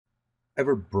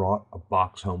Ever brought a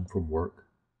box home from work?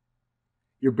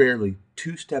 You're barely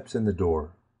 2 steps in the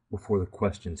door before the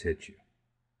questions hit you.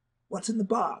 What's in the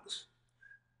box?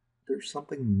 There's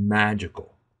something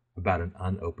magical about an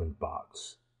unopened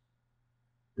box.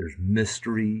 There's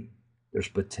mystery, there's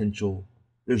potential,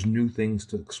 there's new things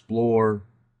to explore.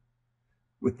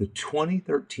 With the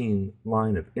 2013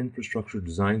 line of infrastructure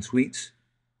design suites,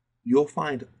 you'll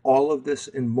find all of this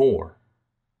and more,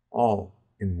 all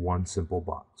in one simple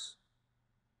box.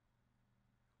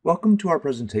 Welcome to our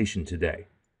presentation today.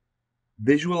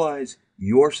 Visualize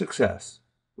your success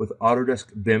with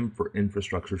Autodesk BIM for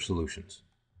Infrastructure Solutions.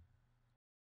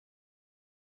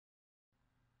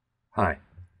 Hi,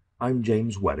 I'm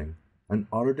James Wedding, an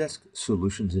Autodesk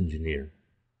Solutions Engineer,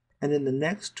 and in the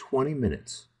next 20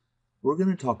 minutes, we're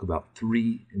going to talk about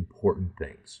 3 important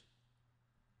things.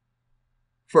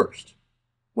 First,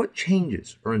 what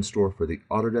changes are in store for the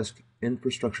Autodesk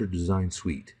Infrastructure Design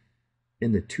Suite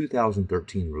in the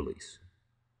 2013 release?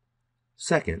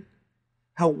 Second,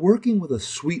 how working with a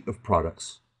suite of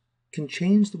products can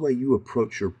change the way you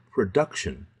approach your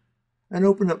production and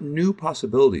open up new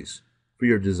possibilities for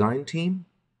your design team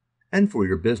and for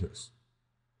your business.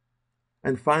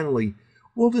 And finally,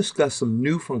 we'll discuss some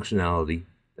new functionality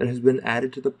that has been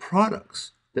added to the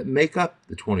products that make up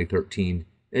the 2013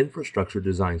 Infrastructure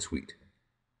Design Suite.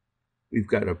 We've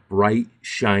got a bright,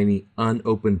 shiny,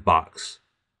 unopened box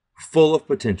full of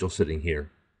potential sitting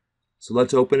here. So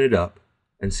let's open it up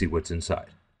and see what's inside.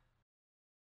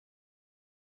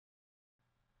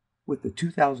 With the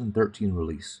 2013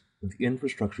 release of the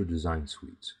Infrastructure Design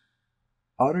Suites,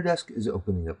 Autodesk is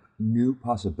opening up new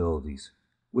possibilities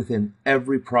within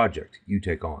every project you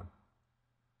take on.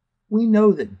 We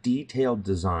know that detailed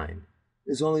design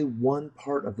is only one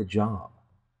part of the job.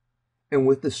 And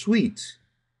with the suites,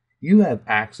 you have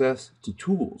access to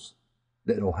tools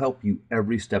that will help you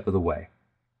every step of the way.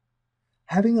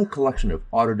 Having a collection of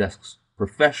Autodesk's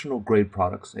professional-grade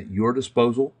products at your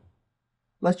disposal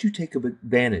lets you take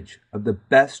advantage of the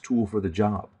best tool for the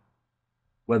job,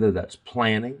 whether that's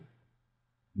planning,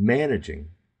 managing,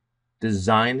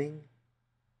 designing,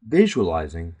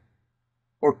 visualizing,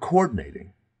 or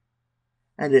coordinating.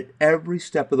 And at every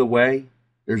step of the way,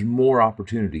 there's more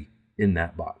opportunity in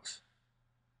that box.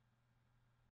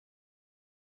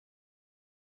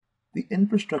 The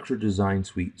Infrastructure Design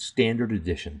Suite Standard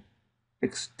Edition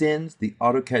extends the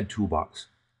AutoCAD toolbox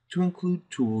to include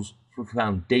tools for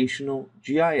foundational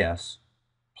GIS,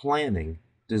 planning,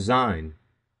 design,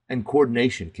 and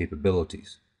coordination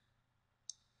capabilities.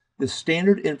 The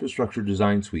Standard Infrastructure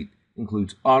Design Suite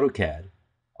includes AutoCAD,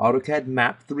 AutoCAD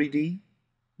Map 3D,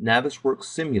 Navisworks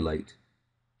Simulate,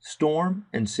 Storm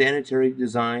and Sanitary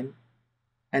Design,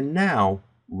 and now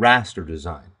Raster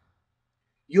Design.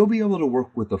 You'll be able to work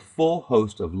with a full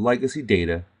host of legacy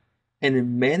data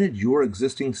and manage your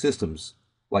existing systems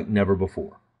like never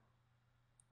before.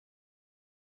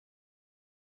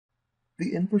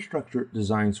 The Infrastructure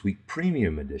Design Suite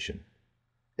Premium Edition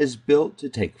is built to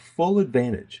take full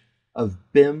advantage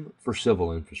of BIM for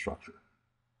civil infrastructure,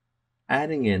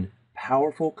 adding in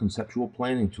powerful conceptual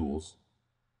planning tools,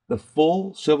 the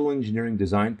full civil engineering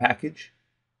design package,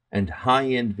 and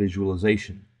high-end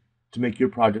visualization to make your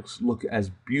projects look as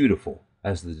beautiful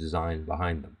as the design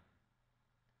behind them.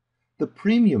 The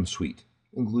Premium Suite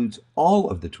includes all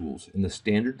of the tools in the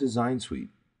Standard Design Suite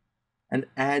and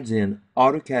adds in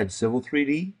AutoCAD Civil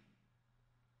 3D,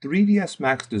 3ds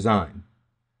Max Design,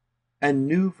 and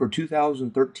new for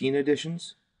 2013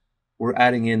 editions, we're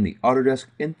adding in the Autodesk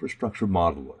Infrastructure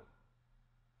Modeler.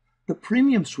 The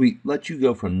Premium Suite lets you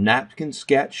go from napkin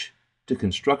sketch to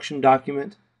construction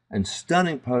document and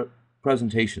stunning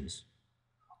presentations,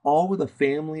 all with a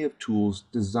family of tools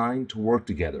designed to work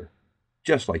together,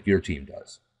 just like your team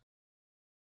does.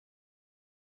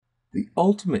 The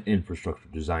Ultimate Infrastructure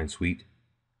Design Suite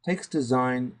takes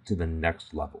design to the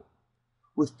next level,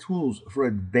 with tools for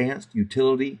advanced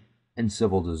utility and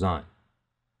civil design.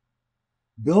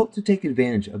 Built to take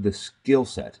advantage of the skill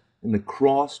set in the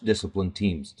cross-discipline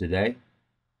teams today,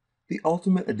 the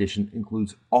Ultimate Edition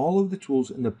includes all of the tools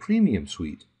in the Premium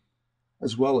Suite,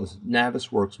 as well as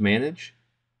Navisworks Manage,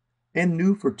 and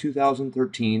new for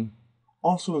 2013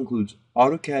 also includes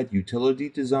AutoCAD Utility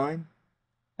Design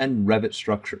and Revit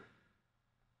Structure.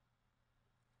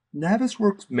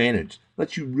 Navisworks Manage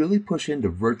lets you really push into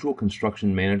virtual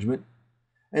construction management,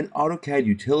 and AutoCAD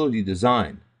Utility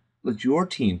Design lets your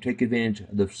team take advantage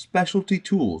of the specialty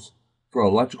tools for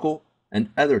electrical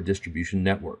and other distribution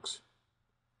networks.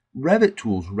 Revit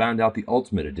tools round out the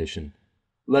Ultimate Edition,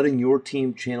 letting your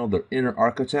team channel their inner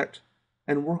architect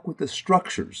and work with the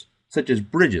structures, such as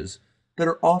bridges, that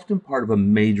are often part of a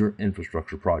major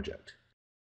infrastructure project.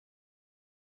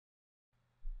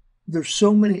 There's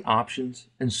so many options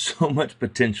and so much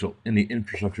potential in the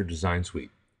infrastructure design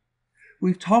suite.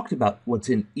 We've talked about what's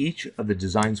in each of the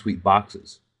design suite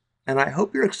boxes, and I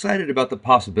hope you're excited about the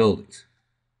possibilities.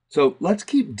 So let's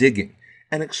keep digging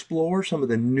and explore some of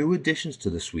the new additions to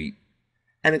the suite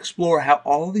and explore how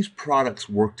all of these products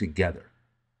work together.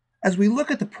 As we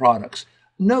look at the products,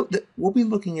 note that we'll be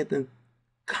looking at the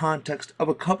context of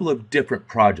a couple of different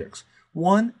projects.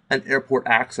 One, an airport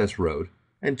access road,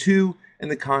 and two, in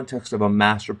the context of a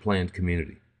master planned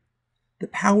community. The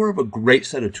power of a great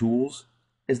set of tools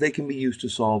is they can be used to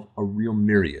solve a real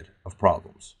myriad of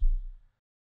problems.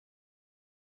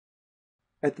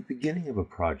 At the beginning of a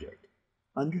project,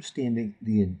 understanding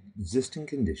the existing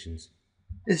conditions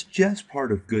is just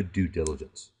part of good due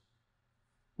diligence.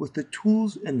 With the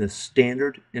tools in the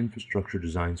standard infrastructure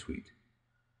design suite,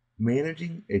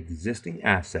 managing existing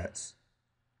assets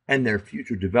and their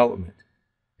future development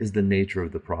is the nature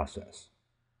of the process.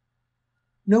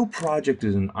 No project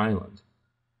is an island,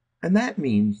 and that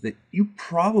means that you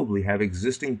probably have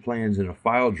existing plans in a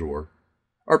file drawer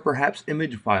or perhaps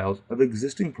image files of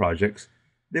existing projects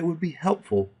that would be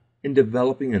helpful in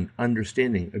developing an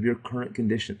understanding of your current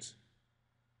conditions.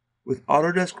 With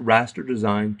Autodesk Raster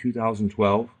Design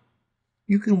 2012,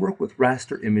 you can work with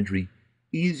raster imagery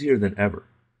easier than ever.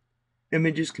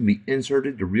 Images can be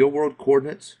inserted to real-world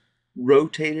coordinates,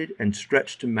 rotated and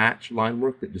stretched to match line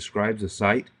work that describes a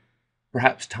site,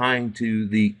 perhaps tying to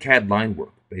the CAD line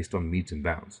work based on meets and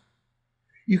bounds.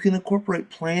 You can incorporate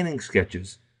planning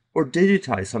sketches or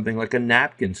digitize something like a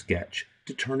napkin sketch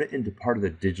to turn it into part of the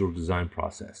digital design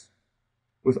process.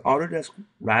 With Autodesk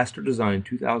Raster Design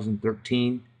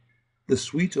 2013, the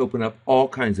suites open up all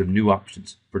kinds of new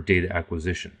options for data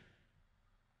acquisition.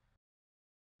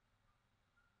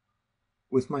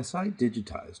 With my site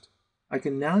digitized, I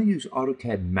can now use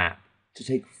AutoCAD Map to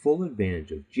take full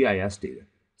advantage of GIS data,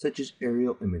 such as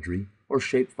aerial imagery or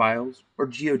shapefiles or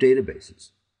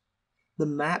geodatabases. The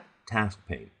Map task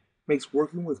pane makes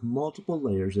working with multiple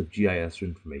layers of GIS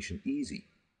information easy,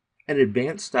 and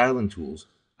advanced styling tools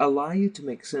allow you to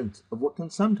make sense of what can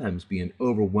sometimes be an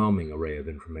overwhelming array of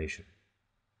information.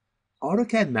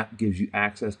 AutoCAD Map gives you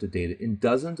access to data in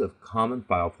dozens of common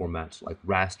file formats like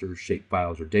rasters,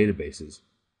 shapefiles, or databases,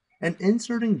 and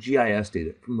inserting GIS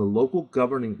data from the local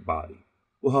governing body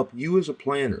will help you as a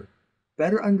planner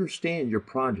better understand your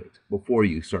project before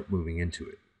you start moving into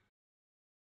it.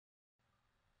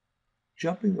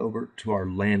 Jumping over to our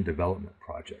land development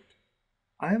project,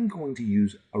 I am going to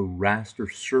use a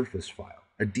raster surface file,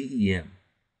 a DEM,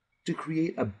 to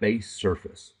create a base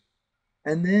surface,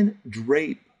 and then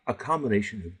drape a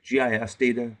combination of GIS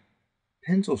data,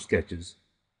 pencil sketches,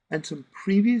 and some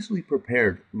previously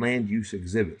prepared land use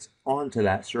exhibits onto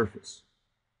that surface.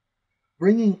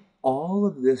 Bringing all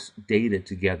of this data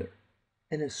together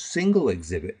in a single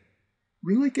exhibit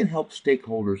really can help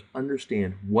stakeholders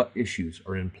understand what issues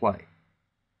are in play.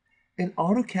 In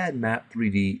AutoCAD Map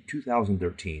 3D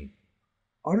 2013,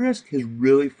 Autodesk has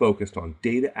really focused on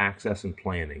data access and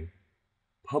planning,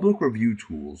 public review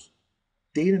tools,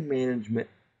 data management,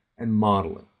 and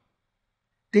modeling.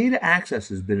 Data access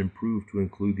has been improved to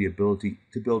include the ability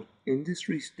to build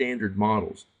industry-standard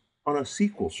models on a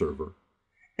SQL server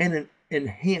and an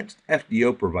enhanced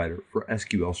FDO provider for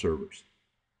SQL servers.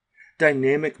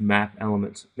 Dynamic map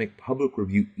elements make public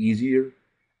review easier,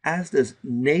 as does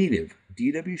native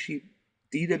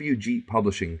DWG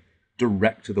publishing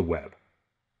direct to the web.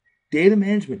 Data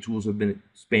management tools have been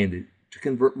expanded to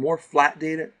convert more flat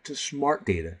data to smart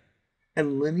data,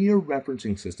 and linear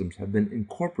referencing systems have been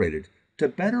incorporated to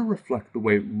better reflect the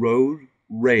way road,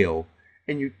 rail,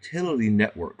 and utility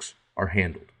networks are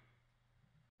handled.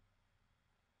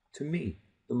 To me,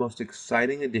 the most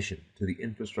exciting addition to the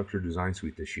Infrastructure Design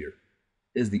Suite this year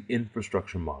is the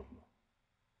Infrastructure Modeler.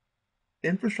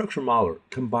 Infrastructure Modeler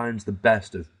combines the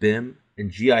best of BIM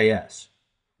and GIS,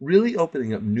 really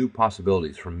opening up new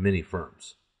possibilities for many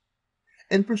firms.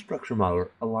 Infrastructure Modeler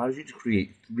allows you to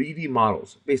create 3D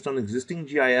models based on existing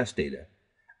GIS data,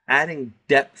 adding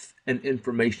depth and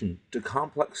information to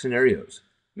complex scenarios,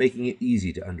 making it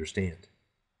easy to understand.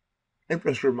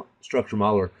 Infrastructure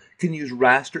Modeler can use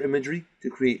raster imagery to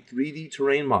create 3D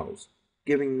terrain models,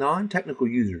 giving non-technical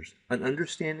users an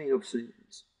understanding of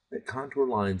scenes that contour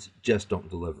lines just don't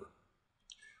deliver.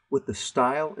 With the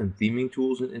style and theming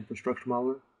tools in Infrastructure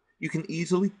Modeler, you can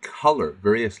easily color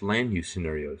various land use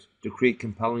scenarios to create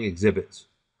compelling exhibits,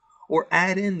 or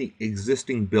add in the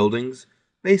existing buildings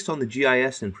based on the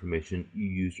GIS information you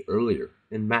used earlier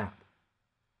in Map.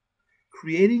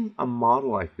 Creating a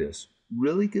model like this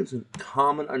really gives a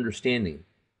common understanding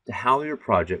to how your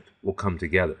project will come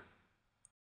together.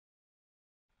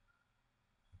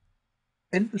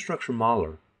 Infrastructure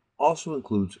Modeler also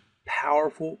includes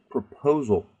powerful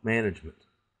proposal management,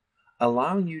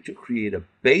 allowing you to create a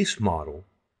base model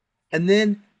and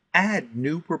then add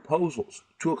new proposals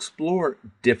to explore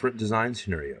different design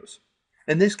scenarios.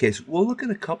 In this case, we'll look at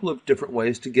a couple of different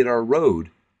ways to get our road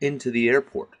into the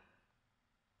airport.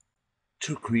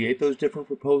 To create those different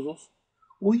proposals,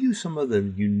 we'll use some of the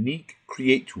unique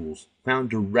create tools found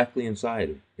directly inside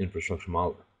of Infrastructure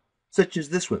Modeler, such as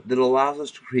this one that allows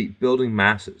us to create building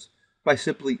masses by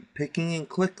simply picking and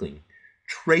clicking,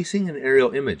 tracing an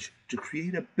aerial image to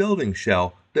create a building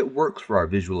shell that works for our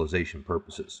visualization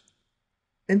purposes.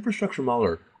 Infrastructure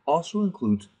Modeler also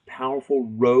includes powerful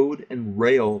road and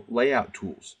rail layout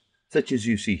tools, such as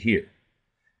you see here.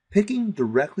 Picking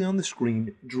directly on the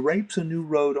screen drapes a new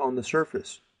road on the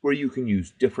surface, where you can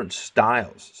use different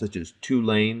styles, such as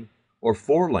 2-lane or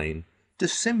 4-lane, to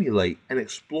simulate and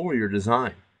explore your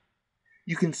design.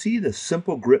 You can see the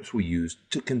simple grips we used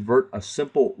to convert a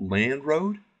simple land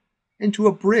road into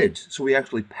a bridge, so we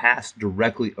actually pass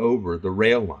directly over the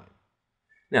rail line.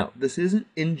 Now, this isn't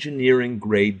engineering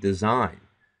grade design,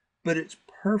 but it's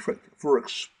perfect for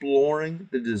exploring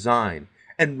the design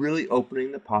and really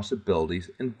opening the possibilities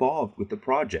involved with the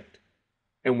project.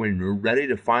 And when you're ready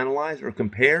to finalize or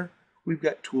compare, we've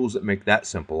got tools that make that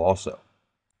simple also.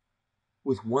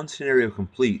 With one scenario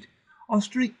complete, I'll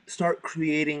start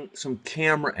creating some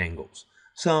camera angles,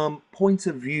 some points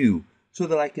of view, so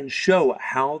that I can show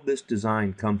how this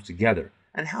design comes together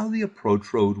and how the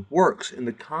approach road works in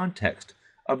the context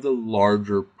of the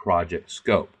larger project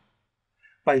scope.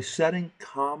 By setting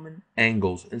common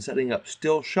angles and setting up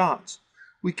still shots,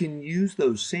 we can use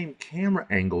those same camera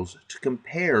angles to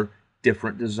compare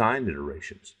different design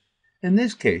iterations. In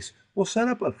this case, we'll set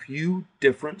up a few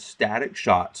different static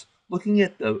shots looking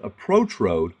at the approach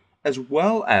road as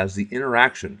well as the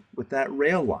interaction with that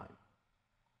rail line.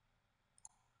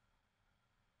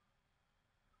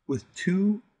 With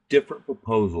two different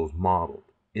proposals modeled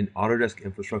in Autodesk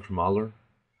Infrastructure Modeler,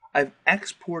 I've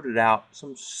exported out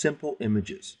some simple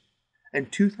images. In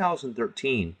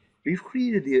 2013, we've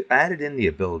added in the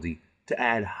ability to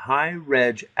add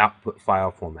high-reg output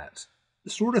file formats, the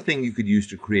sort of thing you could use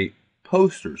to create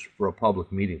posters for a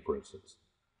public meeting, for instance.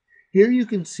 Here you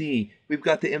can see we've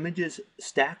got the images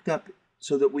stacked up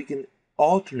so that we can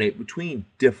alternate between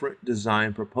different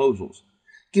design proposals,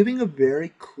 giving a very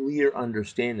clear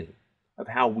understanding of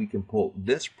how we can pull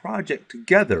this project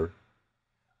together,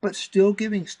 but still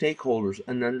giving stakeholders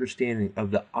an understanding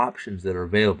of the options that are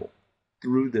available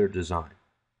through their design.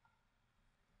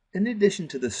 In addition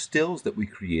to the stills that we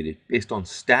created based on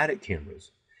static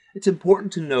cameras, it's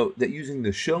important to note that using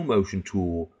the Show Motion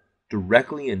tool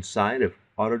directly inside of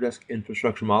Autodesk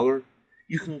Infrastructure Modeler,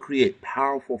 you can create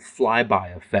powerful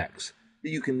flyby effects that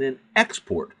you can then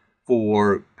export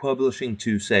for publishing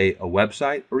to, say, a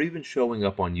website or even showing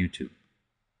up on YouTube.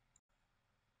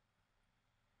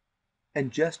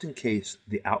 And just in case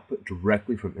the output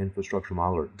directly from Infrastructure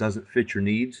Modeler doesn't fit your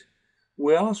needs,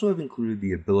 we also have included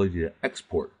the ability to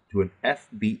export to an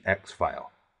FBX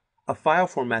file, a file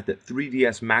format that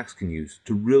 3ds Max can use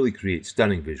to really create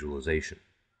stunning visualization.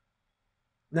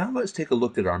 Now let's take a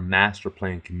look at our master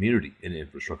plan community in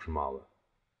Infrastructure Modeler.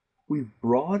 We've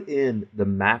brought in the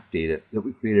map data that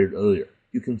we created earlier.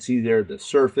 You can see there the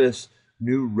surface,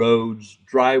 new roads,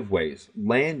 driveways,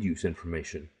 land use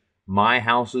information, my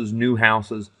houses, new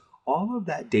houses. All of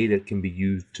that data can be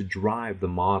used to drive the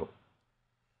model.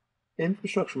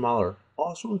 Infrastructure Modeler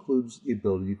also includes the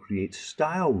ability to create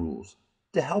style rules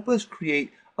to help us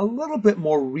create a little bit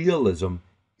more realism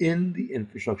in the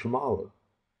Infrastructure Modeler.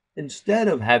 Instead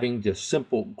of having just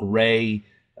simple gray,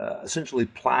 essentially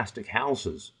plastic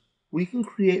houses, we can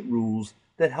create rules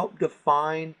that help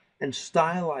define and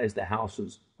stylize the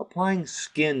houses, applying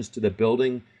skins to the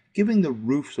building, giving the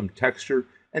roof some texture,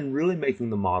 and really making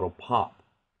the model pop.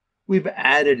 We've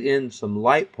added in some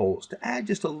light poles to add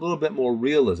just a little bit more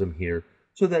realism here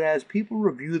so that as people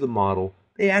review the model,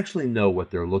 they actually know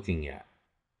what they're looking at.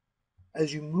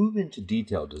 As you move into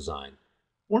detailed design,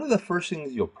 one of the first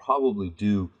things you'll probably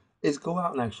do is go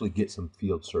out and actually get some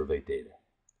field survey data.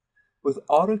 With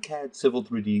AutoCAD Civil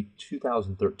 3D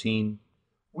 2013,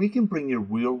 we can bring your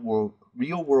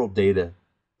real-world data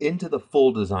into the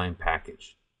full design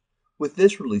package. With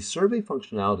this release, survey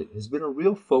functionality has been a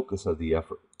real focus of the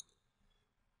effort.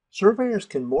 Surveyors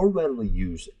can more readily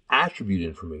use attribute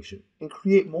information and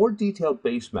create more detailed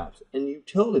base maps and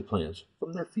utility plans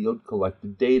from their field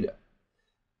collected data.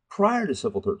 Prior to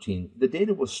Civil 13, the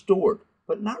data was stored,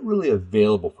 but not really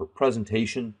available for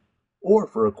presentation or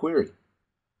for a query.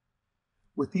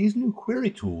 With these new query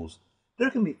tools, there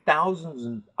can be thousands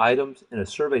of items in a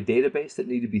survey database that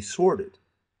need to be sorted,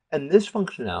 And this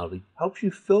functionality helps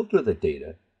you filter the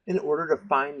data in order to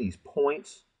find these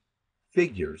points,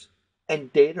 figures,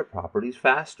 and data properties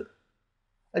faster.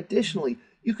 Additionally,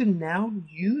 you can now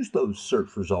use those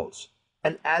search results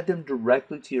and add them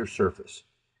directly to your surface,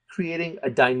 creating a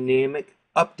dynamic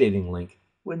updating link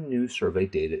when new survey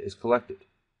data is collected.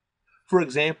 For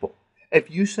example,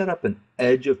 if you set up an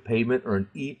edge of pavement or an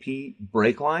EP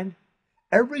break line,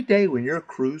 every day when your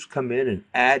crews come in and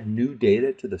add new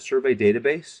data to the survey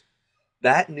database,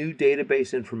 that new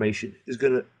database information is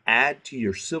going to add to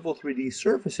your Civil 3D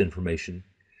surface information,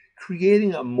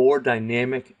 creating a more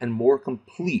dynamic and more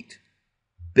complete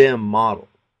BIM model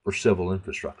for civil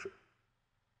infrastructure.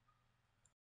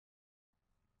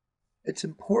 It's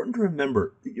important to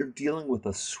remember that you're dealing with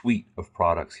a suite of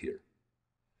products here.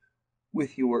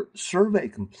 With your survey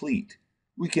complete,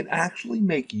 we can actually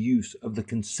make use of the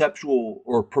conceptual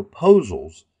or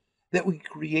proposals that we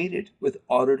created with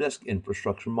Autodesk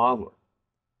Infrastructure Modeler.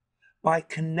 By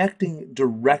connecting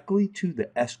directly to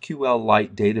the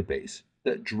SQLite database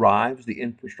that drives the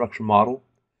infrastructure model,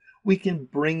 we can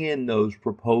bring in those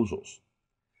proposals.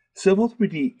 Civil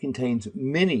 3D contains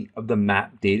many of the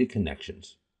map data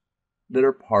connections that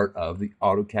are part of the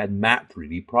AutoCAD Map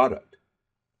 3D product.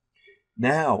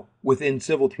 Now, within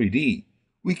Civil 3D,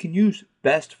 we can use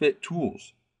best fit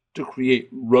tools to create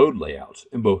road layouts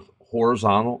in both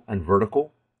horizontal and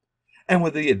vertical. And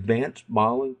with the advanced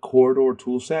modeling corridor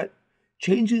toolset,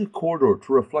 changing a corridor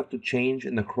to reflect a change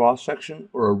in the cross-section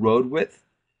or a road width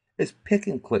is pick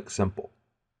and click simple.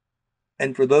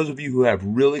 And for those of you who have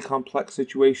really complex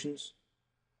situations,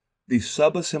 the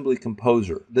subassembly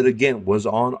composer that again was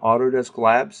on Autodesk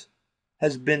Labs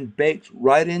has been baked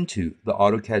right into the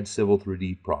AutoCAD Civil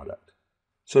 3D product.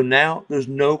 So now there's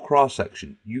no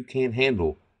cross-section you can't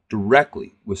handle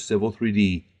directly with Civil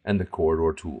 3D and the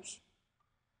corridor tools.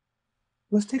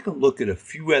 Let's take a look at a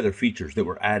few other features that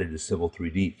were added to Civil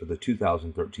 3D for the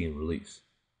 2013 release.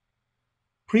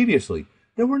 Previously,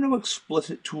 there were no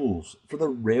explicit tools for the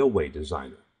railway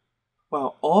designer.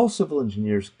 While all civil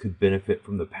engineers could benefit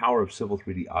from the power of Civil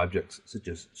 3D objects such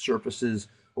as surfaces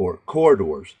or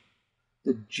corridors,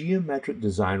 the geometric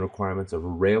design requirements of a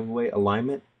railway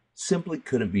alignment simply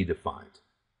couldn't be defined.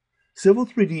 Civil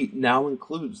 3D now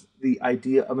includes the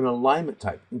idea of an alignment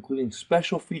type, including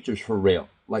special features for rail,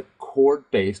 like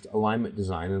chord-based alignment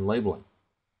design and labeling.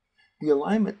 The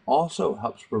alignment also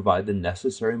helps provide the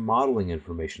necessary modeling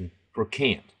information for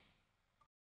CANT.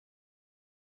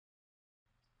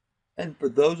 And for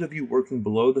those of you working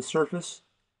below the surface,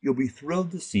 you'll be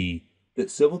thrilled to see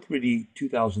that Civil 3D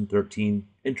 2013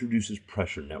 introduces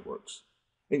pressure networks,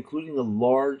 including a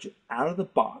large,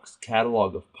 out-of-the-box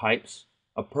catalog of pipes,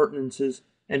 appurtenances,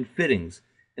 and fittings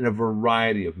in a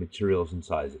variety of materials and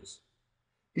sizes.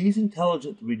 These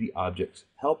intelligent 3D objects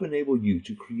help enable you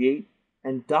to create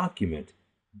and document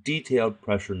detailed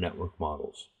pressure network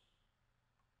models.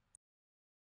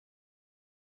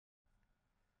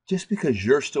 Just because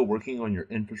you're still working on your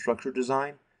infrastructure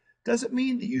design doesn't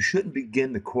mean that you shouldn't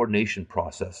begin the coordination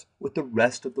process with the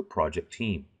rest of the project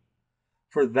team.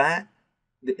 For that,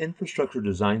 the Infrastructure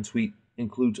Design Suite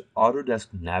includes Autodesk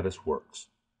Navisworks.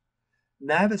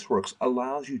 Navisworks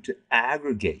allows you to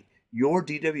aggregate your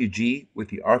DWG with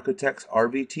the architect's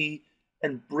RVT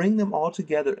and bring them all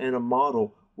together in a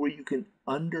model where you can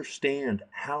understand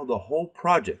how the whole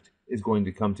project is going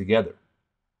to come together.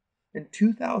 In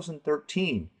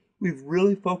 2013, we've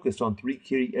really focused on three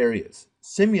key areas: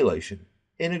 simulation,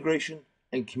 integration,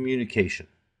 and communication.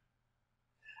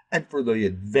 And for the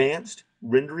advanced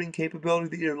rendering capability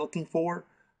that you're looking for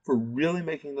really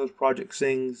making those projects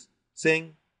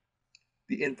sing,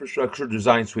 the Infrastructure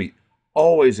Design Suite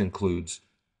always includes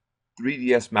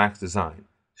 3ds Max Design,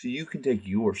 so you can take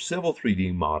your Civil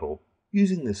 3D model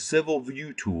using the Civil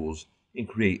View tools and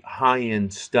create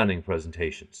high-end, stunning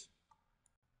presentations.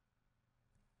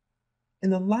 In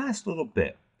the last little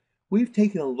bit, we've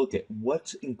taken a look at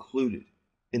what's included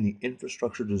in the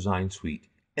Infrastructure Design Suite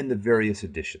and the various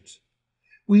editions.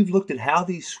 We've looked at how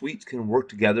these suites can work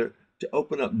together to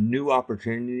open up new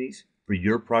opportunities for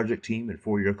your project team and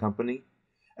for your company.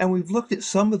 And we've looked at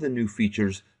some of the new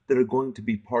features that are going to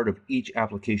be part of each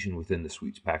application within the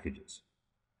suite's packages.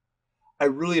 I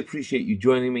really appreciate you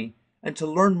joining me, and to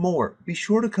learn more, be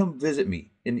sure to come visit me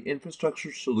in the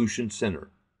Infrastructure Solutions Center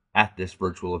at this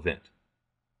virtual event.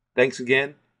 Thanks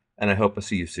again, and I hope I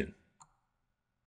see you soon.